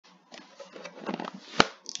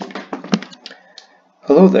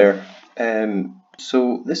Hello there.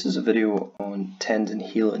 So this is a video on tendon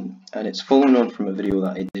healing, and it's following on from a video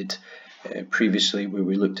that I did previously where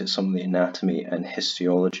we looked at some of the anatomy and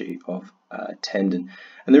histology of tendon.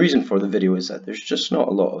 And the reason for the video is that there's just not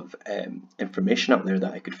a lot of information out there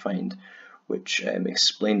that I could find which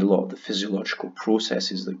explained a lot of the physiological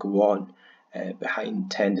processes that go on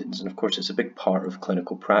behind tendons. And of course it's a big part of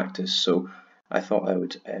clinical practice, so I thought I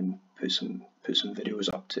would put some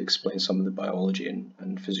videos up to explain some of the biology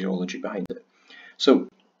and physiology behind it. So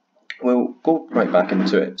we'll go right back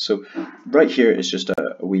into it. So right here is just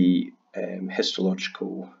a wee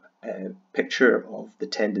histological picture of the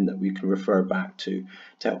tendon that we can refer back to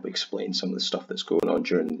help explain some of the stuff that's going on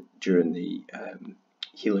during the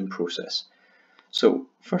healing process. So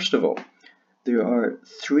first of all, there are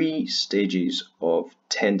 3 stages of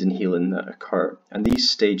tendon healing that occur, and these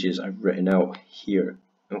stages I've written out here,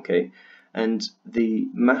 okay? And they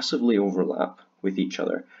massively overlap with each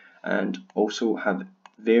other and also have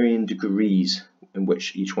varying degrees in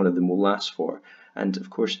which each one of them will last for. And of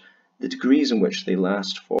course, the degrees in which they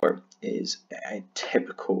last for is a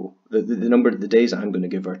typical, the number of the days that I'm going to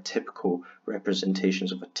give are typical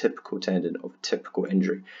representations of a typical tendon, of a typical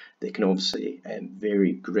injury. They can obviously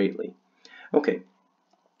vary greatly. Okay,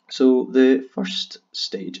 so the first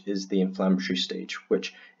stage is the inflammatory stage,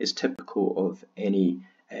 which is typical of any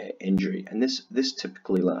injury, and this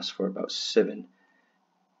typically lasts for about 0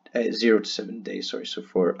 to 7 days, so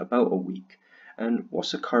for about a week. And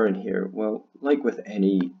what's occurring here? Well, like with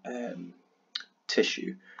any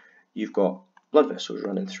tissue, you've got blood vessels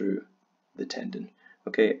running through the tendon,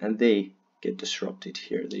 okay, and they get disrupted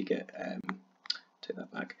here. They get take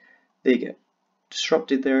that back. They get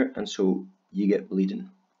disrupted there, and so you get bleeding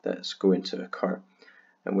that's going to occur.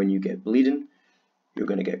 And when you get bleeding, you're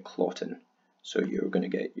going to get clotting. So you're going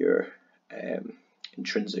to get your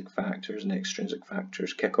intrinsic factors and extrinsic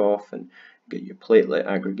factors kick off, and get your platelet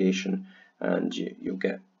aggregation, and you'll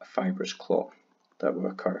get a fibrous clot that will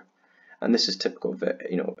occur. And this is typical of,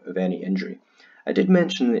 of any injury. I did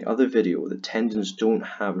mention in the other video that tendons don't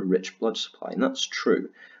have a rich blood supply, and that's true,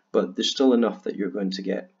 but there's still enough that you're going to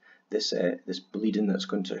get this bleeding that's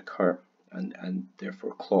going to occur, and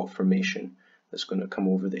therefore clot formation that's going to come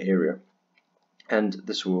over the area. And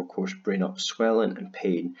this will of course bring up swelling and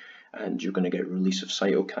pain, and you're going to get release of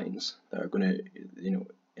cytokines that are going to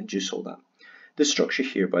induce all that. This structure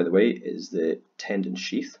here, by the way, is the tendon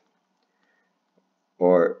sheath,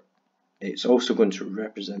 or it's also going to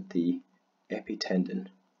represent the epitendon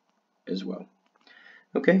as well.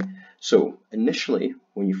 Okay, so initially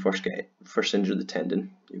when you first injure the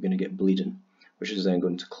tendon, you're going to get bleeding, which is then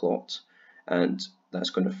going to clot, and that's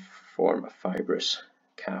going to form a fibrous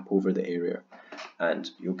cap over the area,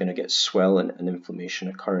 and you're going to get swelling and inflammation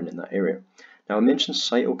occurring in that area. Now, I mentioned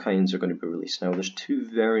cytokines are going to be released. Now, there's 2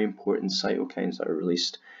 very important cytokines that are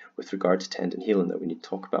released with regard to tendon healing that we need to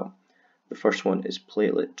talk about. The first one is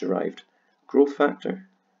platelet-derived growth factor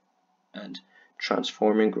and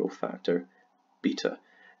transforming growth factor beta.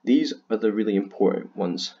 These are the really important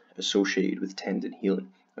ones associated with tendon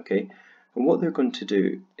healing, okay? And what they're going to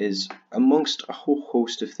do is, amongst a whole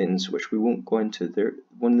host of things which we won't go into,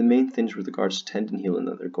 one of the main things with regards to tendon healing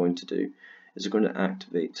that they're going to do is they're going to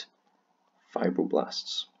activate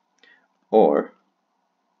fibroblasts or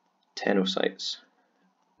tenocytes.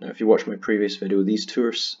 Now, if you watch my previous video, these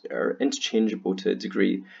 2 are interchangeable to a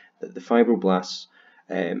degree that the fibroblasts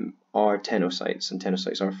are tenocytes, and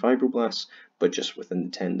tenocytes are fibroblasts, but just within the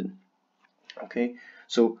tendon. Okay,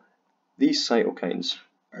 so these cytokines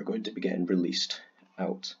are going to be getting released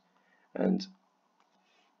out, and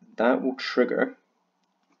that will trigger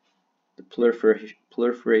the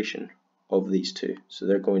proliferation of these 2. So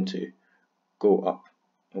they're going to go up.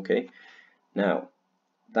 Okay, now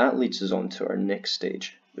that leads us on to our next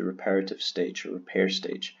stage, the reparative stage or repair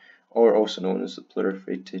stage, or also known as the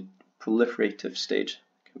proliferative stage.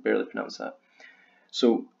 I can barely pronounce that.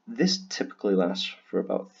 So this typically lasts for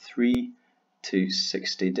about 3 to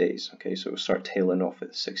 60 days. Okay, so it'll start tailing off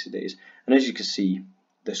at 60 days, and as you can see,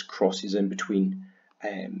 this crosses in between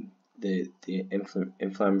the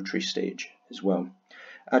inflammatory stage as well.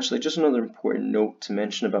 Actually, just another important note to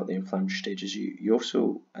mention about the inflammatory stage is you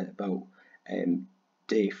also, at about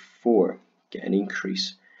day 4, get an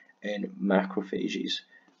increase in macrophages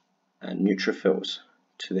and neutrophils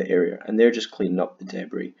to the area, and they're just cleaning up the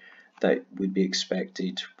debris that would be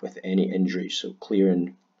expected with any injury. So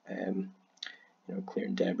clearing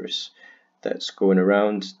debris that's going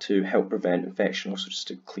around to help prevent infection, also just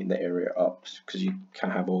to clean the area up, because you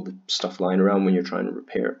can't have all the stuff lying around when you're trying to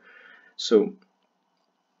repair. So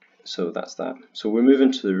that's that. So we're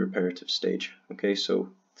moving to the reparative stage. Okay, so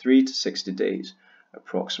 3 to 60 days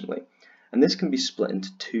approximately. And this can be split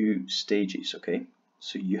into two stages, okay?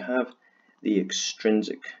 So you have the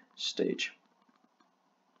extrinsic stage.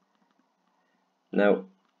 Now,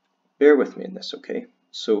 bear with me in this, okay?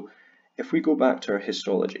 So if we go back to our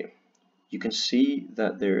histology, you can see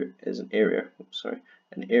that there is an area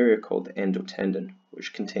called the endotendon,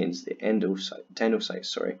 which contains the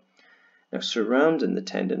tenocytes. Now, surrounding the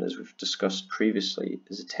tendon, as we've discussed previously,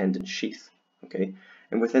 is a tendon sheath, okay?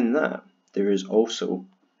 And within that, there is also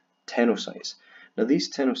tenocytes. Now, these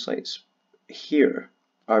tenocytes here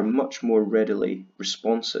are much more readily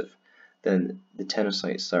responsive than the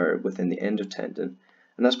tenocytes that are within the endotendon,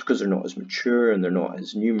 and that's because they're not as mature and they're not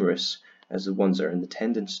as numerous as the ones that are in the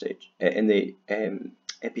tendon stage, in the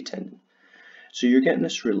epitendon. So you're getting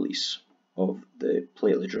this release of the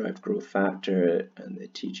platelet-derived growth factor and the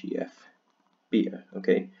TGF-beta,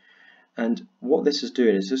 okay? And what this is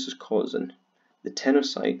doing is this is causing the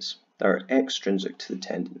tenocytes that are extrinsic to the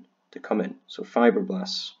tendon to come in. So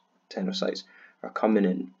fibroblasts, tenocytes, are coming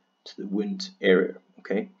in to the wound area,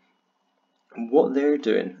 okay? And what they're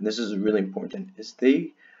doing, and this is really important, is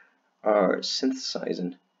they are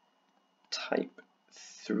synthesizing type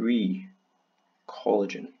 3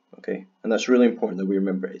 collagen, okay? And that's really important that we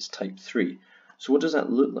remember it's type 3. So what does that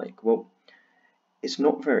look like? Well, it's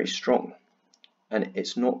not very strong, and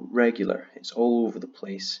it's not regular. It's all over the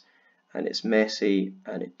place, and it's messy,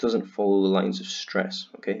 and it doesn't follow the lines of stress,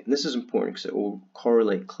 okay? And this is important because it will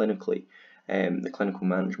correlate clinically, the clinical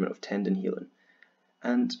management of tendon healing.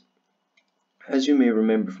 And as you may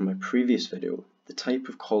remember from my previous video, the type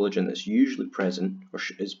of collagen that's usually present, or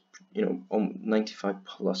is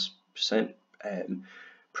 95+%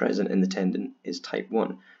 present in the tendon, is type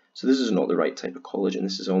 1. So this is not the right type of collagen.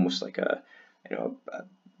 This is almost like a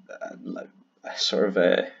sort of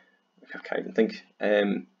a, I can't even think,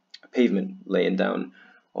 a pavement laying down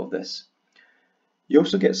of this. You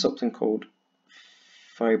also get something called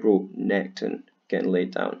fibronectin getting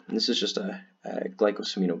laid down, and this is just a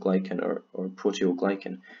glycosaminoglycan or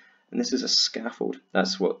proteoglycan, and this is a scaffold. That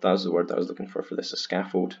was the word that I was looking for this, a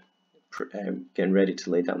scaffold, getting ready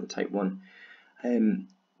to lay down the type 1.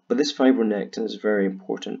 But this fibronectin is very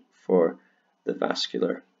important for the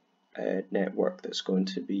vascular network that's going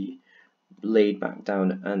to be laid back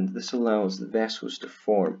down, and this allows the vessels to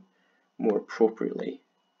form more appropriately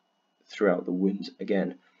throughout the wound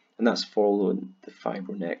again, and that's following the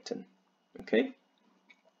fibronectin, okay?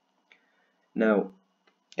 Now,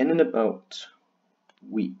 in and about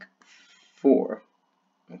week 4,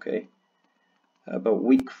 okay, about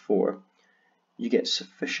week 4, you get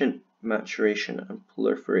sufficient maturation and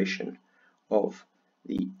proliferation of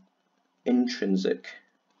the intrinsic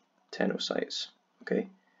tenocytes, okay?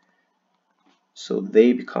 So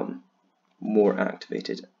they become more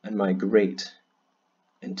activated and migrate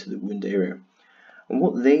into the wound area. And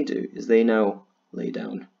what they do is they now lay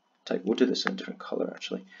down type, we'll do this in a different color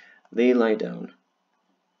actually, they lay down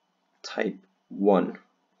type 1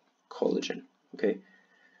 collagen, okay?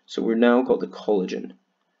 So we've now got the collagen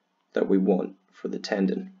that we want for the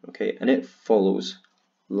tendon, okay? And it follows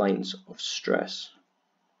lines of stress,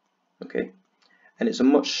 okay? And it's a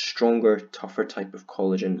much stronger, tougher type of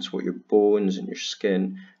collagen. It's what your bones and your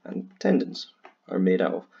skin and tendons are made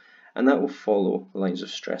out of. And that will follow the lines of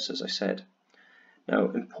stress, as I said.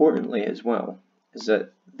 Now, importantly as well, is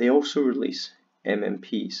that they also release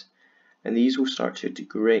MMPs, and these will start to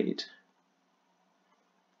degrade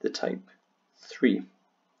the type 3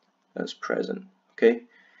 that's present, okay?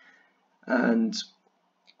 And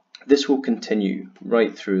this will continue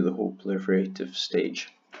right through the whole proliferative stage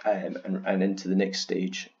and into the next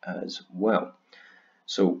stage as well.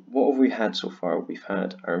 So what have we had so far? We've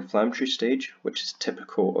had our inflammatory stage, which is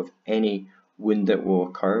typical of any wound that will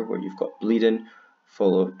occur, where you've got bleeding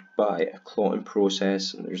followed by a clotting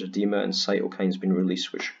process, and there's edema and cytokines being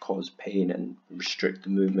released, which cause pain and restrict the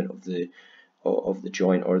movement of the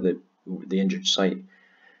joint or the injured site.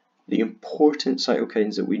 The important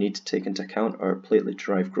cytokines that we need to take into account are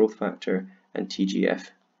platelet-derived growth factor and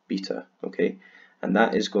TGF-beta, okay? And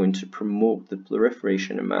that is going to promote the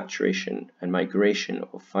proliferation and maturation and migration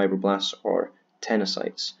of fibroblasts or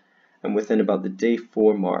tenocytes. And within about the day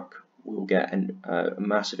 4 mark, we'll get a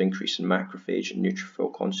massive increase in macrophage and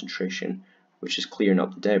neutrophil concentration, which is clearing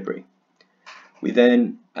up the debris. We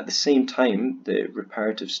then, at the same time, the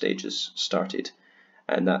reparative stages started,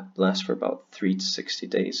 and that lasts for about 3 to 60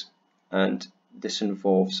 days. And this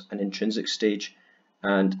involves an intrinsic stage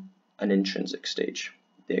and an intrinsic stage.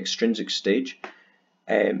 The extrinsic stage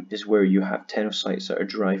is where you have tenocytes that are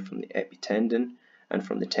derived from the epitendon and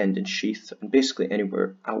from the tendon sheath, and basically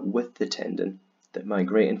anywhere out with the tendon, that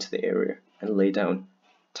migrate into the area and lay down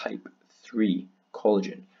type 3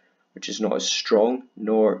 collagen, which is not as strong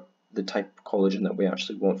nor the type of collagen that we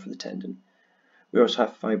actually want for the tendon. We also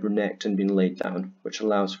have fibronectin being laid down, which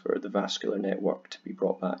allows for the vascular network to be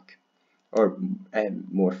brought back, or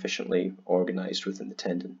more efficiently organized within the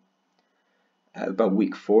tendon. At about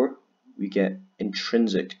week 4, we get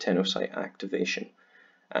intrinsic tenocyte activation,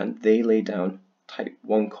 and they lay down type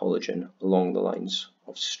 1 collagen along the lines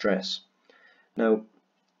of stress. Now,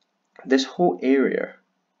 this whole area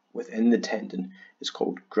within the tendon is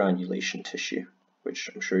called granulation tissue, which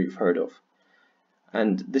I'm sure you've heard of.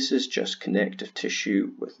 And this is just connective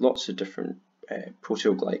tissue with lots of different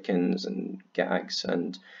proteoglycans and gags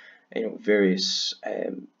and various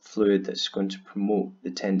fluid that's going to promote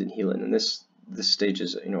the tendon healing. And this stage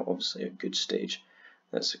is obviously a good stage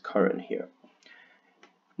that's occurring here.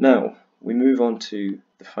 Now we move on to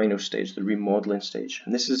the final stage, the remodeling stage,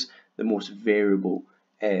 and this is the most variable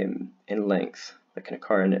in length that can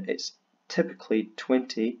occur, and it's typically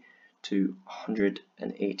 20 to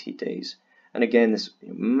 180 days. And again, this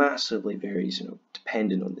massively varies,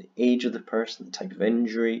 depending on the age of the person, the type of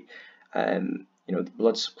injury, the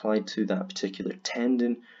blood supplied to that particular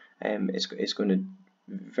tendon. It's going to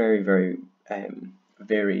very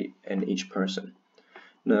vary in each person.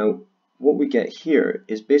 Now, what we get here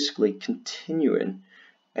is basically continuing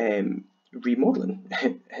remodeling,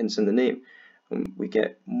 hence in the name. We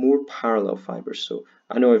get more parallel fibers. So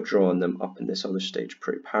I know I've drawn them up in this other stage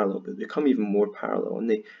pretty parallel, but they become even more parallel and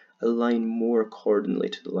they align more accordingly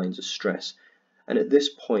to the lines of stress. And at this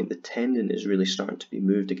point, the tendon is really starting to be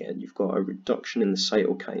moved again. You've got a reduction in the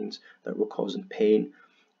cytokines that were causing pain,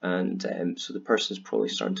 and so the person is probably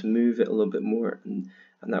starting to move it a little bit more, and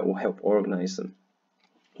that will help organize them.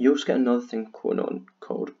 You also get another thing going on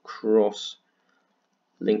called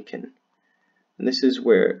cross-linking, and this is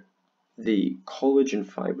where the collagen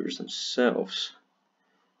fibers themselves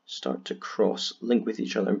start to cross-link with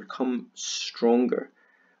each other and become stronger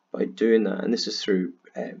by doing that. And this is through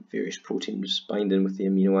various proteins binding with the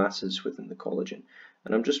amino acids within the collagen.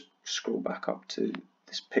 And I'm just scroll back up to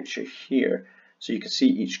this picture here, so you can see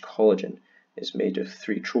each collagen is made of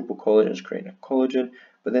 3 tropocollagens creating a collagen,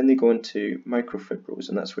 but then they go into microfibrils,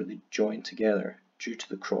 and that's where they join together due to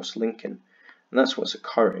the cross-linking. And that's what's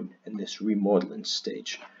occurring in this remodeling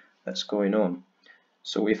stage that's going on.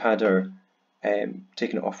 So we've had our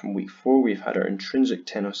taking it off from week 4, we've had our intrinsic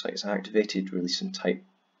tenocytes activated, releasing type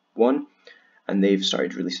 1, and they've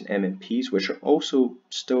started releasing MMPs, which are also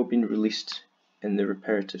still being released in the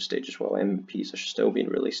reparative stage as well. MMPs are still being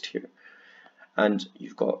released here. And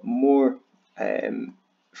you've got more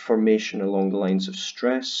formation along the lines of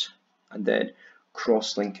stress, and then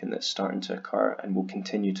cross-linking that's starting to occur and will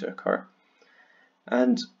continue to occur.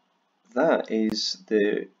 And that is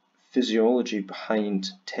the physiology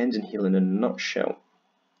behind tendon healing in a nutshell.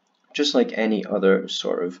 Just like any other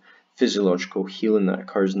sort of physiological healing that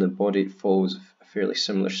occurs in the body, it follows a fairly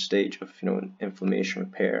similar stage of inflammation,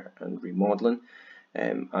 repair, and remodeling,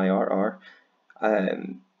 IRR.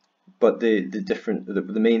 But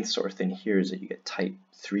the main sort of thing here is that you get type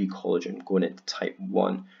 3 collagen going into type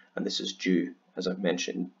 1, and this is due, as I've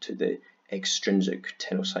mentioned, to the extrinsic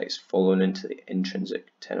tenocytes following into the intrinsic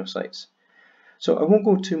tenocytes. So I won't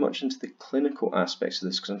go too much into the clinical aspects of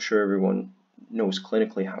this, because I'm sure everyone knows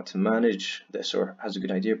clinically how to manage this or has a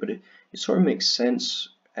good idea, but it sort of makes sense.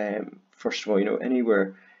 First of all,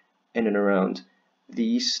 anywhere in and around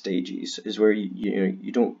these stages is where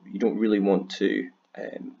you don't really want to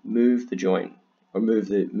move the joint or move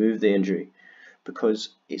the injury, because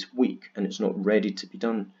it's weak and it's not ready to be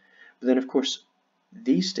done. But then of course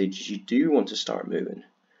these stages you do want to start moving,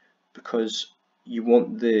 because you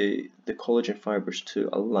want the collagen fibers to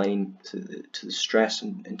align to the stress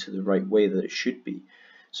and to the right way that it should be.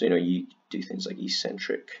 So you do things like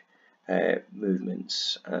eccentric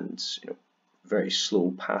movements and very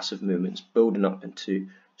slow passive movements, building up into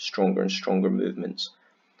stronger and stronger movements.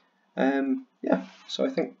 Yeah, so I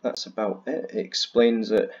think that's about it. It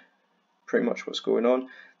explains it pretty much what's going on.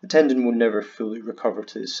 The tendon will never fully recover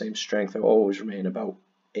to the same strength. It will always remain about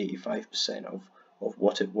 85% of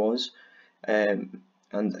what it was. And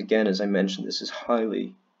again, as I mentioned, this is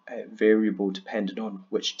highly variable depending on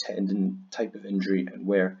which tendon type of injury and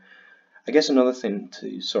where. I guess another thing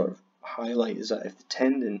to sort of highlight is that if the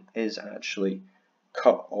tendon is actually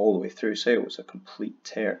cut all the way through, say it was a complete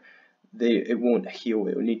tear, it won't heal.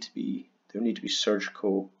 There will need to be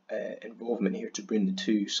surgical involvement here to bring the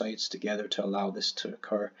two sides together to allow this to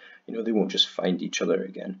occur. They won't just find each other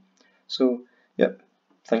again. So, yeah,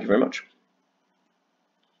 thank you very much.